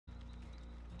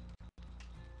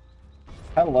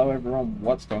Hello everyone,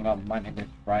 what's going on? My name is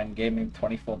Brian Gaming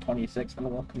 2426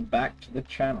 and welcome back to the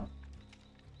channel.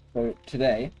 So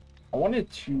today I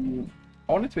wanted to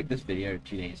make this video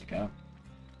 2 days ago,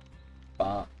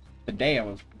 but the day I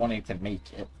was wanting to make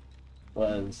it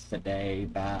was the day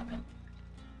that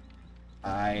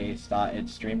I started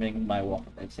streaming my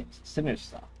Walking Dead 6 Sinners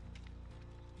stuff.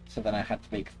 So then I had to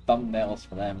make thumbnails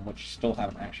for them, which still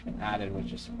haven't actually been added,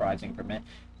 which is surprising for me.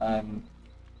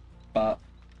 But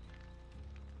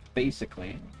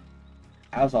basically,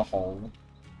 as a whole,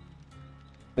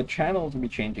 the channel will be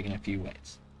changing in a few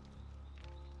ways.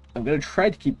 I'm going to try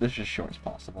to keep this as short as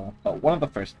possible, but one of the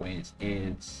first ways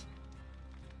is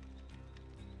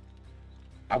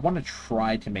I want to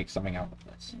try to make something out of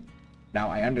this. Now,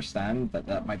 I understand that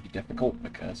that might be difficult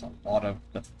because a lot of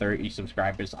the 30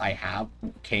 subscribers I have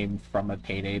came from a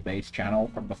Payday-based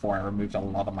channel from before I removed a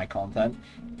lot of my content.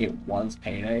 It was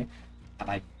Payday,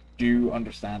 and I do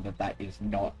understand that that is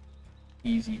not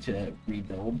easy to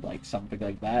rebuild, like something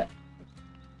like that.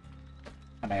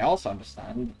 And I also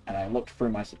understand, and I looked through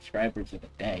my subscribers of the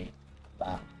day,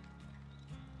 that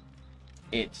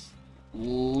it's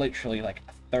literally like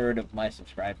a third of my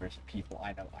subscribers are people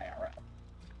I know IRL,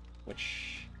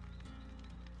 which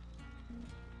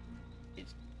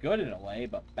is good in a way,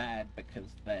 but bad because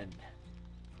then,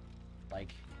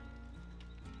 like,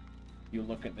 you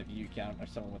look at the view count of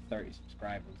someone with 30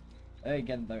 subscribers. And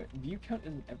again, the view count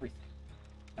isn't everything.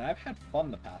 And I've had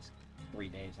fun the past 3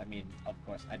 days. I mean, of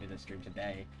course, I did a stream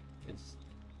today. It's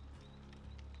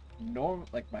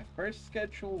like my first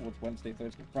schedule was Wednesday,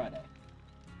 Thursday, Friday.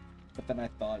 But then I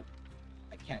thought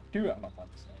I can't do it on a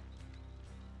Wednesday.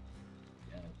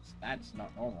 That's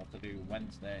not normal to do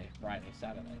Wednesday, Friday,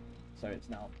 Saturday. So it's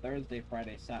now Thursday,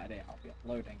 Friday, Saturday. I'll be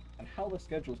uploading. And how the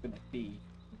schedule is going to be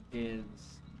is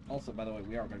also, by the way,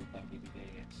 we are going to be playing DVD.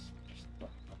 It's just the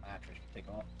mattress to take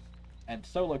off. And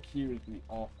solo queue is going to be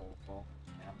awful for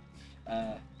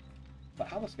now. But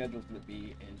how the schedule is going to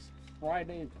be is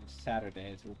Fridays and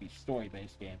Saturdays will be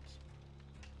story-based games.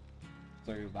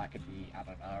 So that could be, I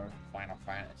don't know, Final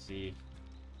Fantasy,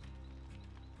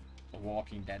 The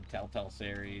Walking Dead Telltale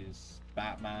series,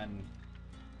 Batman.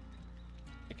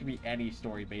 It could be any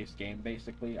story-based game,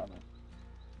 basically.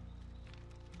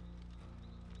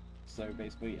 So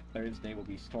basically, Thursday will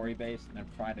be story-based, and then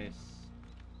Friday,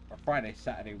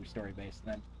 Saturday will be story-based,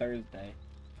 and then Thursday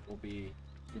will be,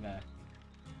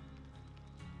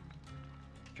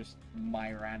 just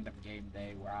my random game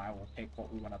day where I will pick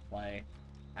what we want to play,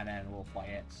 and then we'll play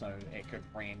it. So it could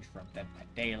range from Dead by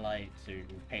Daylight to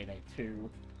Payday 2.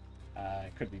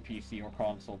 It could be PC or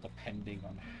console, depending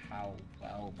on how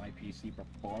well my PC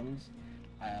performs.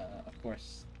 Of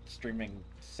course, streaming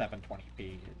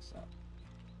 720p is,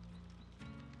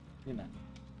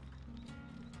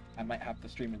 I might have to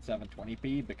stream in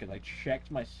 720p because I checked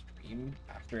my stream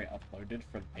after it uploaded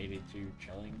for the Payday 2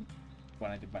 chilling when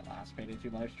I did my last Payday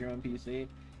 2 live stream on PC.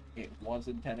 It was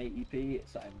in 1080p,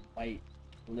 so I might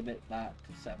limit that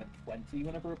to 720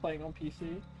 whenever we're playing on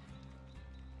PC.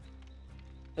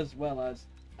 As well as,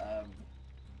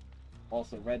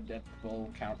 also Red Dead will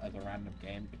count as a random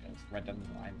game because Red Dead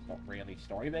Online is not really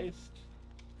story-based.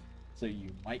 So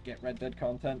you might get Red Dead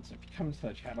content, so if you come to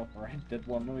the channel for Red Dead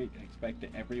one week and expect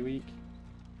it every week,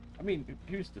 I mean,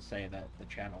 who's to say that the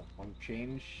channel won't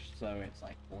change, so it's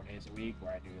like 4 days a week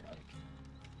where I do like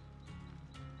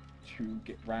 2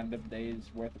 random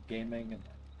days worth of gaming, and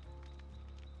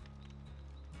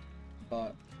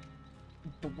but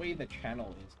the way the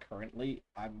channel is currently,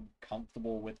 I'm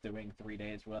comfortable with doing 3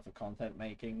 days worth of content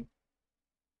making.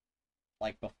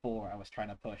 Like before, I was trying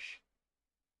to push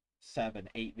 7,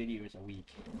 8 videos a week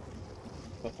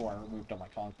before I removed all my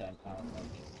content. I was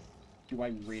like, do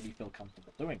I really feel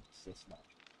comfortable doing this much?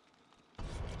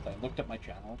 So I looked at my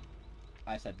channel.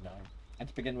 I said no. And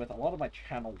to begin with, a lot of my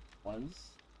channel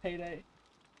was Payday.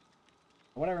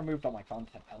 When I removed all my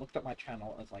content, I looked at my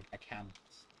channel as like a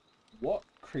canvas. What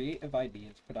creative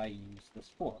ideas could I use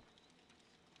this for?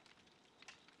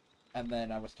 And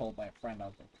then I was told by a friend I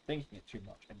was thinking it too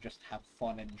much and just have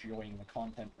fun enjoying the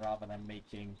content rather than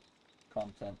making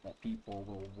content that people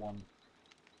will want.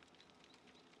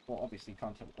 Well, obviously,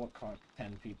 what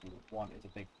content people want is a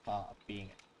big part of being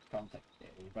a content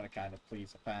creator. You've got to kind of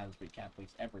please the fans, but you can't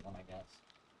please everyone, I guess.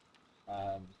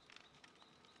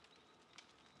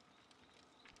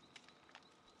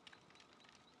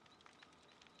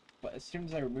 But as soon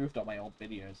as I removed all my old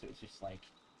videos, it was just like,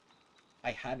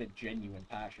 I had a genuine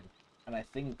passion. And I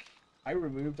think I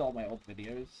removed all my old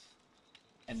videos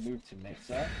and moved to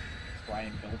Mixer to try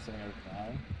and build something over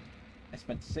there. I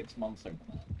spent 6 months over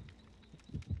there.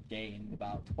 Gained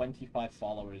about 25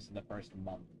 followers in the first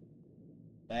month.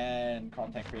 Then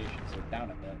content creation slowed down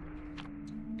a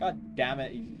bit. God damn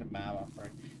it, he's a mama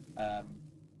for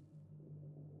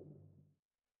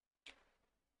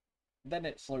then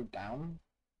it slowed down.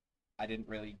 I didn't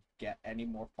really get any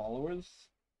more followers.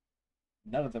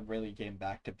 None of them really came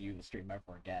back to view the stream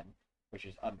ever again, which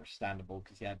is understandable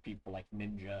because you had people like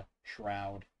Ninja,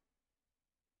 Shroud,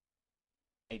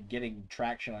 and getting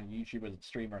traction on YouTube as a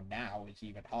streamer now is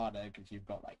even harder because you've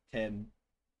got like Tim,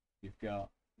 you've got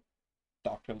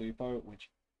Dr. Lupo, which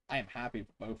I am happy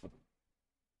for both of them.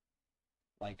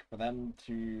 Like, for them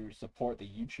to support the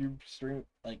YouTube stream,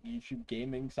 like YouTube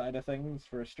gaming side of things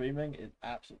for streaming is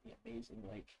absolutely amazing.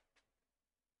 Like,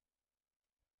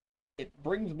 it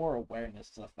brings more awareness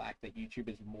to the fact that YouTube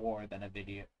is more than a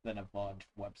VOD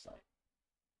website.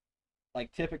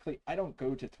 Like, typically, I don't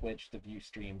go to Twitch to view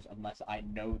streams unless I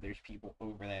know there's people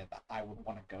over there that I would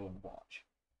want to go and watch.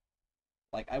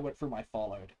 Like, I went through my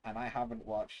followed, and I haven't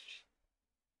watched,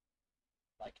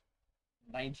 like,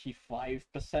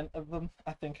 95% of them,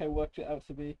 I think I worked it out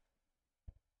to be.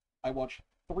 I watched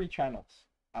 3 channels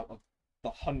out of the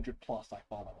 100 plus I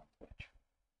follow on Twitch.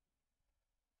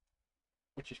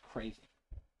 Which is crazy.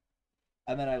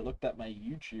 And then I looked at my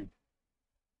YouTube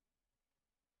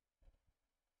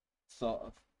sort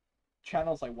of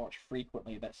channels I watch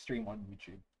frequently that stream on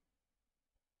YouTube.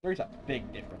 There's a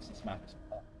big difference in Smash.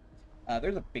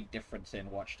 There's a big difference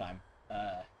in watch time.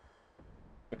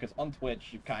 Because on Twitch,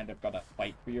 you've kind of got to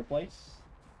fight for your place.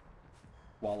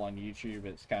 While on YouTube,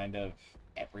 it's kind of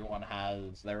everyone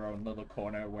has their own little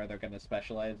corner where they're going to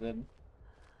specialize in.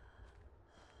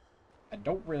 I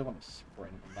don't really want to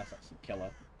sprint unless that's a killer.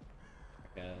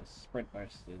 Because sprint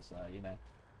burst is, you know.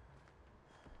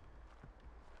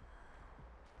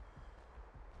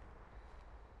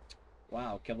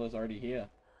 Wow, killer's already here.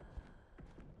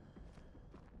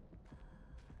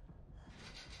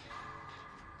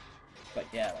 But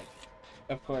yeah, like,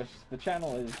 of course, the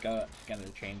channel is gonna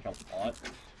change a lot.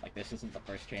 Like, this isn't the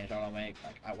first change I want to make.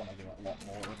 Like, I want to do a lot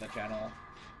more with the channel.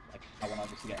 Like, I want to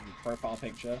obviously get a new profile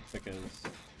picture, because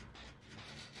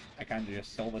I kind of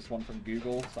just stole this one from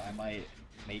Google, so I might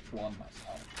make one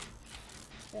myself.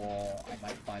 Or I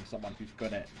might find someone who's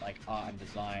good at, like, art and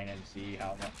design and see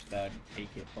how much they'd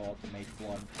take it for to make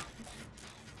one.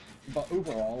 But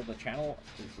overall, the channel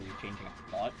is really changing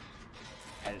a lot.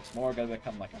 And it's more going to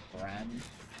become like a brand.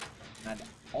 And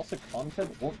also,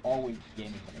 content won't always be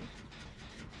gaming related.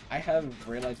 I have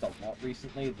realized a lot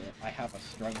recently that I have a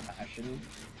strong passion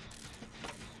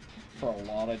for a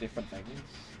lot of different things.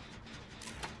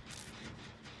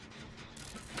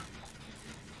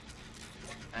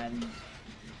 And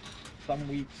some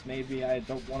weeks maybe I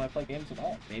don't want to play games at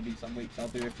all. Maybe some weeks I'll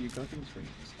do a few cooking streams,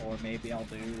 or maybe I'll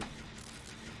do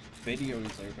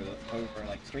videos over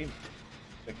like streaming.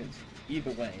 Because either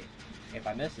way, if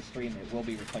I miss a stream, it will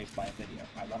be replaced by a video.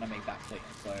 I want to make that clear.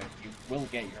 So you will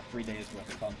get your 3 days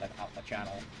worth of content off the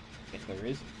channel if there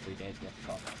is 3 days worth of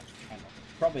content off the channel.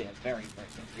 Probably a very, very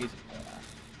good reason for that.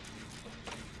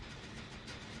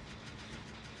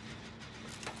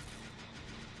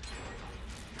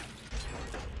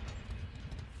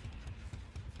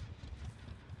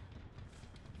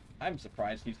 I'm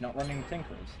surprised he's not running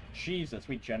Tinkers. Jesus,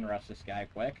 we gen-rushed this guy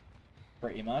quick.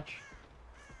 Pretty much.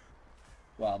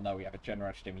 Well, no, we haven't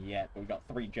gen-rushed him yet, but we got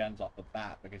 3 gens off the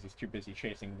bat because he's too busy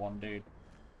chasing one dude.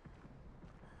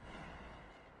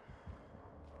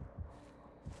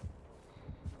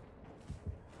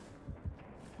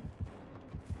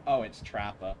 Oh, it's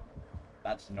Trapper.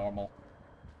 That's normal.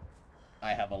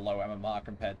 I have a low MMR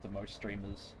compared to most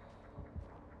streamers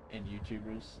and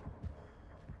YouTubers.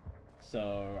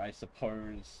 So I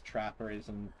suppose Trapper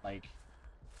isn't, like,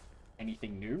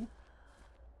 anything new.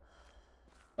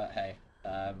 But hey,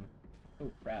 oh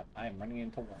crap, I am running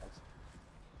into walls.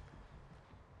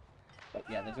 But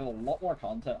yeah, there's a lot more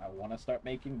content I want to start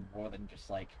making, more than just,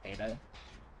 like, beta.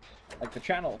 Like, the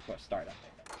channel, of course, started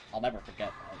beta. I'll never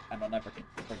forget that, and I'll never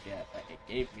forget that it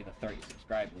gave me the 30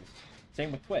 subscribers.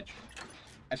 Same with Twitch.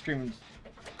 I streamed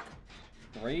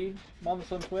 3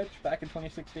 months on Twitch back in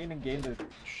 2016 and gained a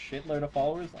shitload of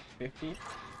followers, like 50.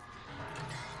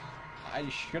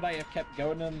 Should I have kept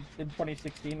going in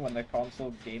 2016 when the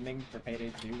console gaming for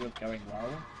Payday 2 was going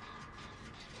well?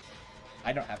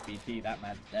 I don't have BT, that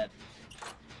man's dead.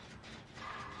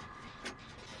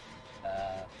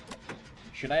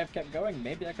 Should I have kept going?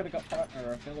 Maybe I could have got partner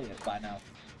or affiliate by now.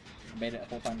 Made it a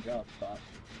full-time job, but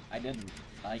I didn't.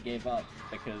 I gave up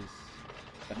because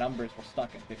the numbers were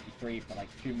stuck at 53 for like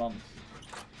 2 months.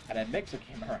 And then Mixer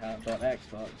came around on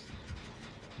Xbox.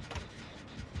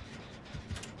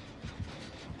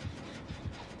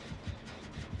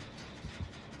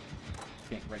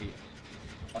 Getting ready.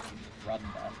 fucking run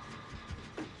there.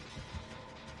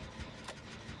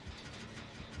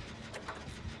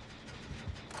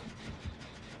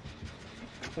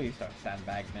 Please don't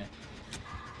sandbag me.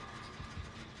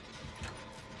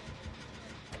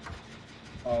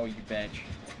 Oh, you bitch.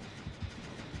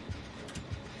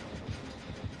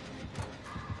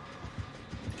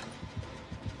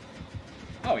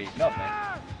 Oh, he ignored me.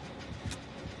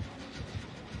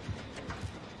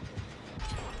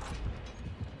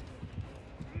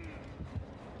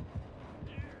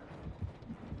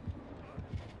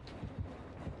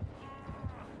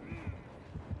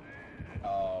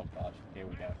 Oh, God. Here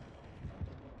we go.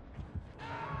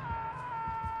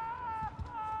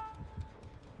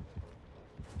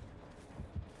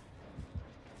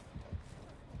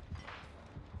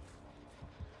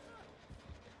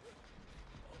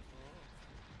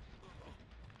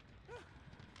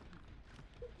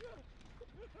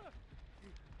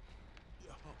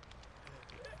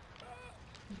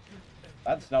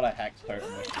 That's not a hex totem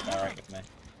which is alright with me.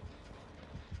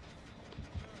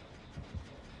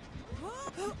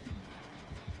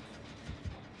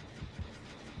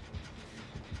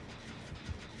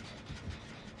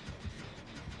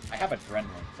 I have adrenaline,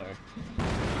 so...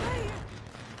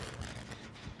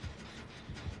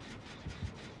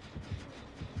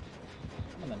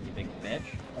 Come on then, you big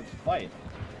bitch. Let's fight.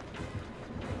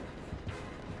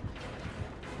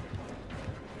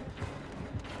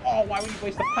 Oh, why would you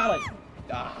waste the pallet?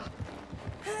 Ah.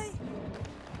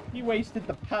 You wasted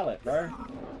the pallet, bro.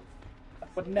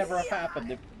 That would never have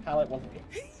happened if the pallet wasn't...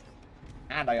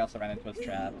 And I also ran into his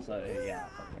trap, so yeah.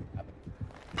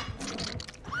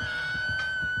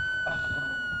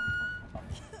 Oh.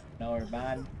 No,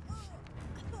 man.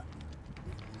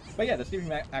 But yeah, there's giving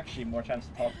me actually more chance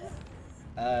to talk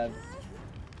about.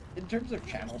 In terms of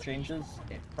channel changes,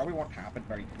 it probably won't happen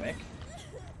very quick.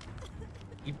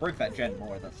 You broke that gen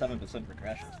more, that 7%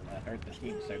 regression, so that hurt the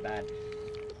team so bad.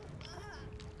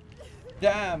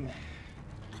 Damn!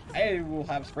 I will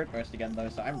have sprint burst again though,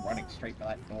 so I'm running straight for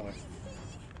that door.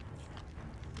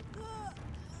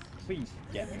 Please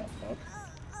get me on hook.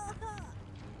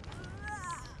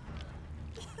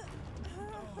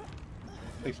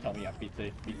 Please tell me you have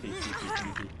PT. PT.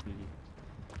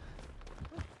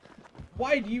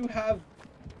 Why do you have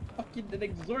fucking an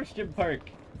exhaustion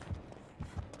perk?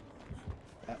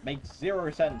 That makes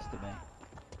 0 sense to me.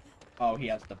 Oh, he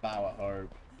has Devour Herb.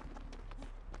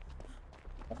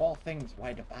 Of all things,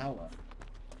 why Devour?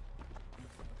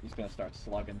 He's gonna start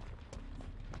slugging.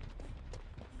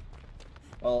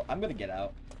 Well, I'm gonna get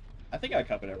out. I think I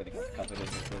covered everything I've covered in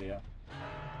this video.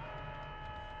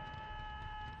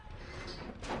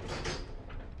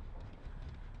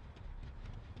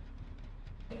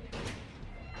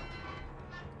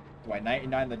 Do I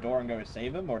 99 the door and go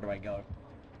save him, or do I go?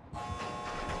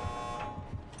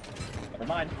 Never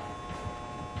mind.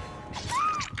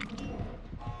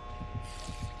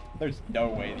 There's no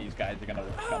way these guys are gonna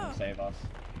come and save us.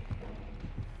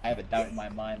 I have a doubt in my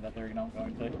mind that they're not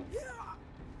going to.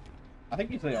 I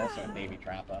think he's also a Navy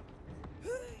Trapper.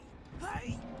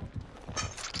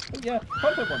 But yeah,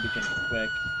 conflict won't be changing quick.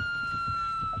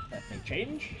 That may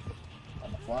change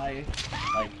on the fly.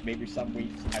 Like, maybe some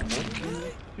weeks I will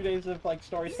do 2 days of, like,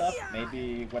 story stuff.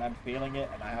 Maybe when I'm feeling it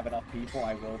and I have enough people,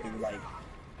 I will do, like,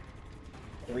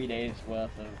 3 days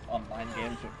worth of online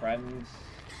games with friends.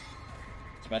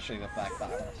 Especially the fact that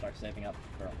I want to start saving up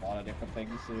for a lot of different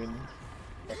things soon.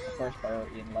 But the first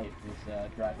priority in life is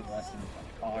driving lessons on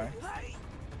a car.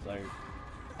 So,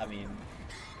 I mean,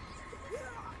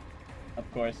 of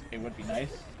course, it would be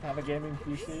nice to have a gaming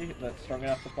PC that's strong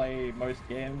enough to play most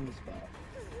games, but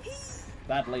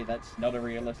sadly, that's not a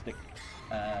realistic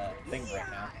thing right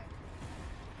now.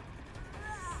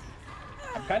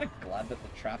 I'm kind of glad that the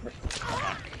Trapper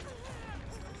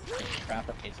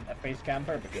isn't a face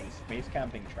camper, because face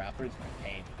camping Trappers are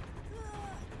pain.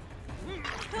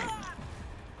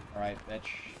 Alright, bitch.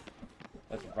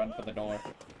 Let's run for the door.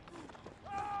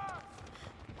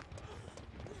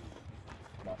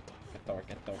 Come on.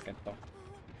 Get door.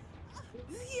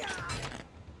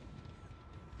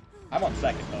 I'm on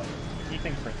second, though. He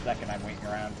thinks for a second I'm waiting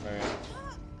around for...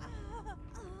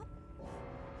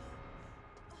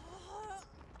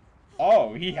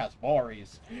 Oh, he has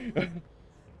Boris.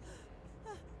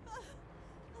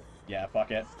 Yeah,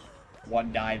 fuck it.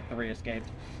 1 died, 3 escaped.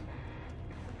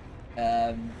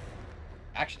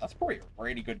 Actually, that's probably a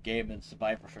really good game in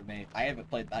Survivor for me. I haven't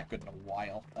played that good in a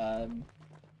while.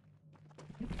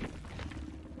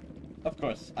 Of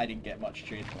course, I didn't get much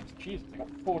chase points. Jesus, I got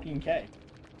 14k.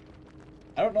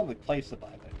 I don't normally play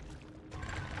Survivor.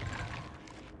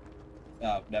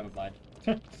 Oh, never mind.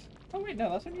 Oh wait,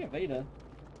 no, that's only a Vader.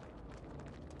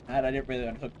 And I didn't really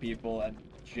unhook people, and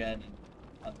Jen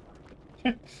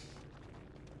and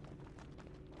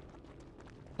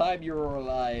time you were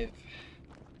alive.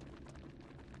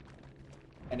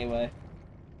 Anyway.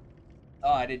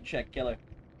 Oh, I didn't check killer.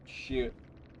 Shoot.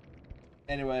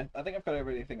 Anyway, I think I've got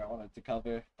everything I wanted to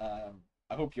cover.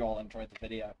 I hope you all enjoyed the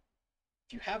video.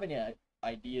 Do you have any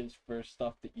ideas for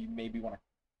stuff that you maybe want to,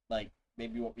 like,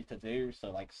 maybe want me to do?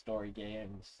 So, like, story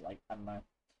games, like, I don't know.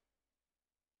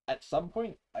 At some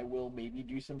point, I will maybe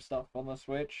do some stuff on the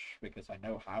Switch, because I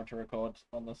know how to record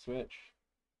on the Switch.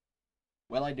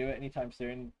 Will I do it anytime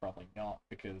soon? Probably not,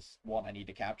 because one, I need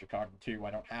a capture card, and two,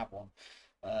 I don't have one.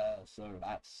 So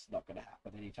that's not going to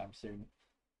happen anytime soon.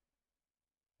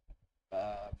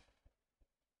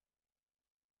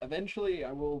 Eventually,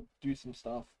 I will do some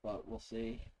stuff, but we'll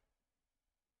see.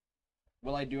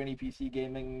 Will I do any PC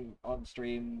gaming on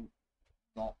stream?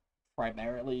 Not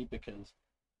primarily, because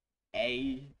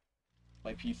A,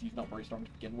 my PC's not very strong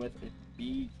to begin with, and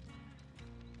B,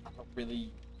 I don't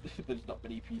really there's not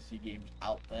many PC games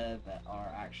out there that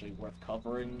are actually worth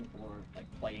covering or like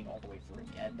playing all the way through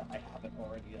again that I haven't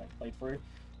already like played through.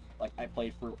 Like I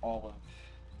played through all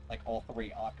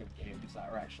three Arkham games that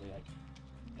are actually like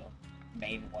the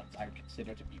main ones I would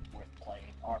consider to be worth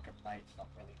playing. Arkham Knight's not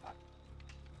really that,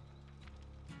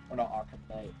 or not Arkham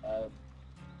Knight.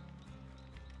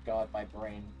 God, my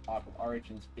brain. Arkham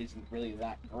Origins isn't really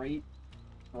that great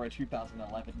for a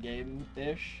 2011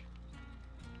 game-ish.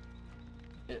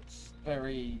 It's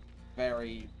very,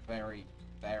 very, very,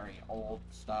 very old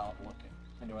style looking.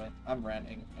 Anyway, I'm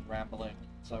ranting and rambling,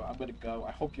 so I'm gonna go.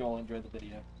 I hope you all enjoyed the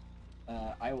video.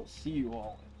 I will see you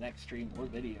all in the next stream or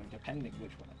video, depending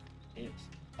which one it is.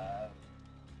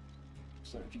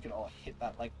 So if you could all hit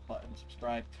that like button,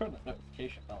 subscribe, turn the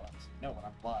notification bell on so you know when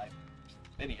I'm live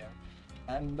video,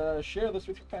 and share this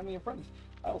with your family and friends.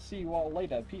 I'll see you all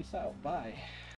later. Peace out. Bye.